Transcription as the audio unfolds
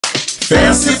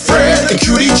Fancy Fred and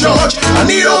Cutie George,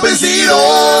 Neato, Benzito.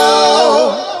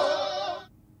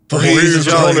 For he's a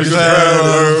jolly good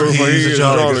fellow, for he's a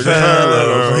jolly good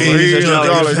fellow, for he's a jolly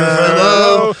good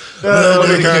fellow, that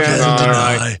we can't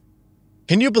deny.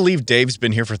 Can you believe Dave's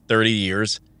been here for 30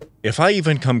 years? If I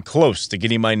even come close to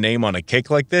getting my name on a cake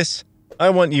like this, I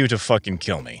want you to fucking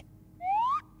kill me.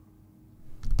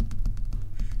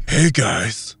 Hey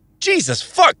guys. Jesus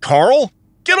fuck, Carl!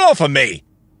 Get off of me!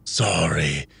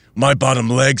 Sorry, my bottom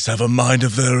legs have a mind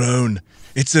of their own.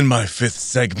 It's in my 5th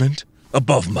segment,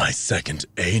 above my 2nd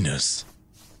anus.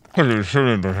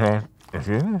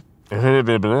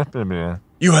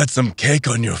 You had some cake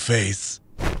on your face.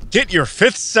 Get your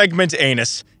 5th segment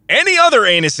anus, any other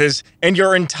anuses, and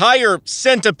your entire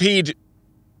centipede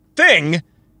thing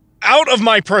out of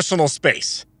my personal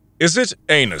space. Is it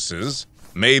anuses?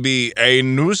 Maybe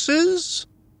anuses?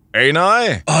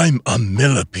 Ani? I'm a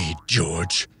millipede,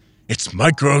 George. It's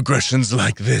microaggressions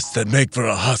like this that make for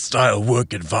a hostile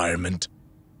work environment.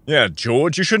 Yeah,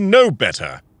 George, you should know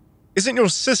better. Isn't your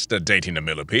sister dating a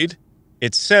millipede?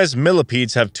 It says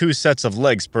millipedes have 2 sets of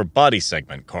legs per body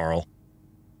segment, Carl.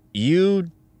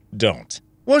 You don't.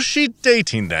 Was she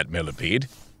dating that millipede?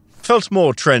 Felt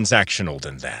more transactional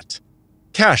than that.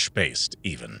 Cash-based,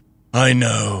 even. I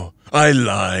know. I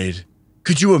lied.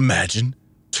 Could you imagine?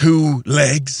 2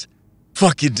 legs?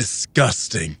 Fucking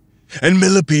disgusting. And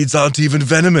millipedes aren't even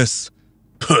venomous.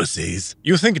 Pussies.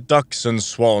 You think ducks and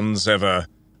swans ever,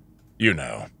 you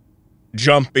know,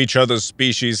 jump each other's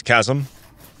species chasm?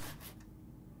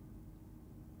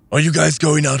 Are you guys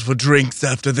going out for drinks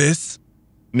after this?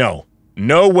 No.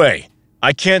 No way.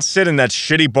 I can't sit in that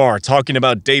shitty bar talking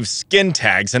about Dave's skin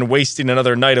tags and wasting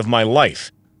another night of my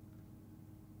life.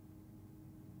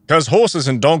 'Cause horses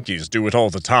and donkeys do it all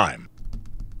the time.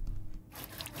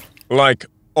 Like,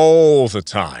 all the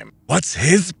time. What's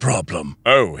his problem?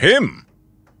 Oh, him?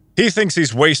 He thinks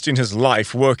he's wasting his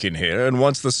life working here and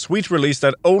wants the sweet release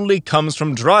that only comes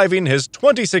from driving his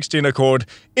 2016 Accord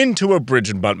into a bridge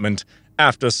abutment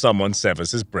after someone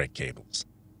severs his brake cables.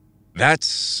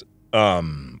 That's,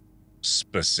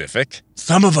 specific.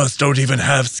 Some of us don't even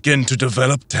have skin to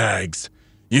develop tags.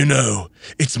 You know,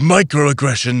 it's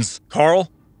microaggressions. Carl,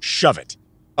 shove it.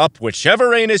 Up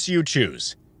whichever anus you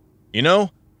choose. You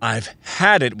know, I've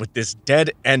had it with this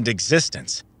dead-end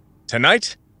existence.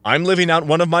 Tonight, I'm living out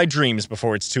one of my dreams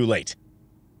before it's too late.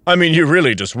 I mean, you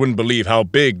really just wouldn't believe how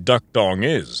big Duck Dong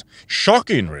is.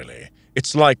 Shocking, really.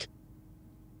 It's like...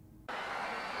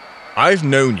 I've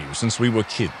known you since we were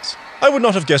kids. I would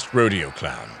not have guessed rodeo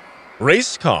clown.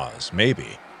 Race cars,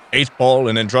 maybe. 8-ball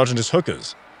and androgynous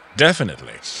hookers.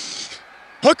 Definitely.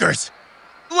 Hookers?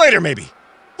 Later, maybe.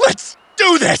 Let's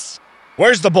do this!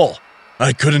 Where's the bull?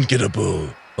 I couldn't get a bull,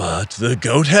 but the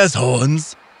goat has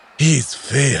horns. He's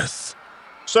fierce.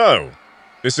 So,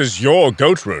 this is your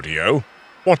goat rodeo.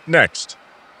 What next?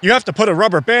 You have to put a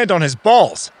rubber band on his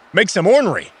balls. Makes him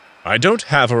ornery. I don't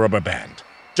have a rubber band.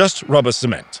 Just rubber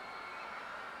cement.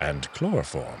 And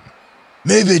chloroform.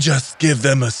 Maybe just give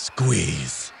them a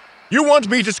squeeze. You want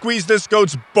me to squeeze this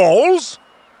goat's balls?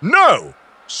 No!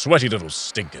 Sweaty little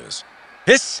stinkers.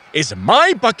 This is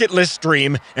my bucket list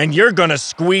dream, and you're gonna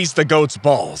squeeze the goat's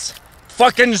balls.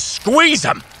 Fucking squeeze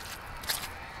them!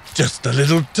 Just a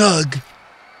little tug.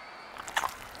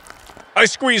 I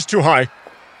squeezed too high.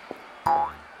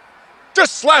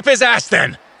 Just slap his ass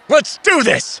then! Let's do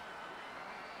this!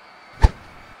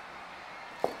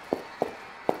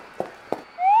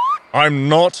 I'm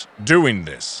not doing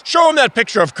this. Show him that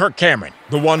picture of Kirk Cameron.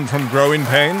 The one from Growing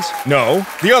Pains? No.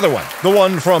 The other one. The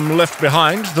one from Left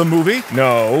Behind, the movie?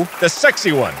 No. The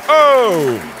sexy one.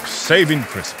 Oh, Saving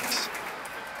Christmas.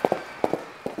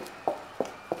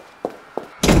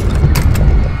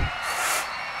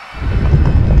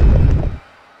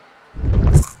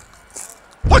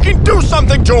 Fucking do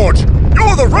something, George!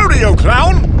 You're the rodeo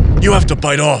clown! You have to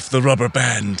bite off the rubber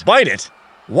band. Bite it?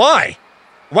 Why?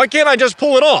 Why can't I just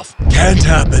pull it off? Can't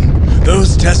happen.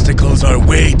 Those testicles are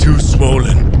way too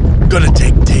swollen. Gonna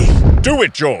take teeth. Do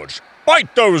it, George.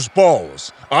 Bite those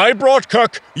balls. I brought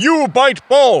Kirk, you bite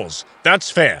balls. That's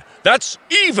fair. That's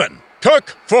even.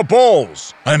 Kirk for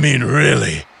balls. I mean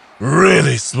really,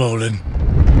 really swollen.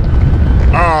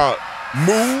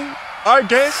 Moo, I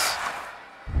guess?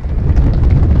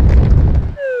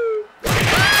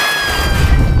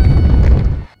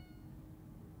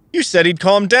 You said he'd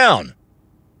calm down.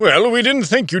 Well, we didn't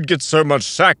think you'd get so much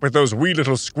sack with those wee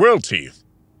little squirrel teeth.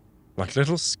 Like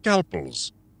little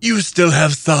scalpels. You still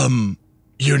have some,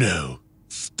 you know,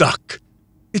 stuck.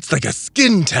 It's like a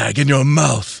skin tag in your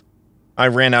mouth. I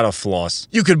ran out of floss.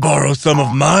 You could borrow some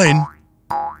of mine.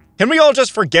 Can we all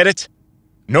just forget it?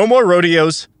 No more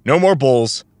rodeos, No more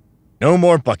bulls. No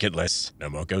more bucket lists. No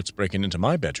more goats breaking into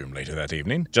my bedroom later that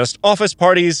evening. Just office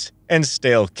parties and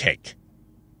stale cake.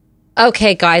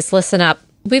 Okay, guys, listen up.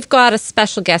 We've got a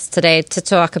special guest today to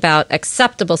talk about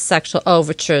acceptable sexual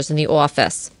overtures in the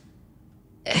office.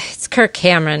 It's Kirk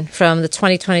Cameron from the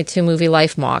 2022 movie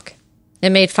Life Mark.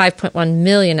 It made $5.1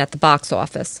 million at the box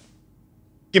office.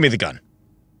 Give me the gun.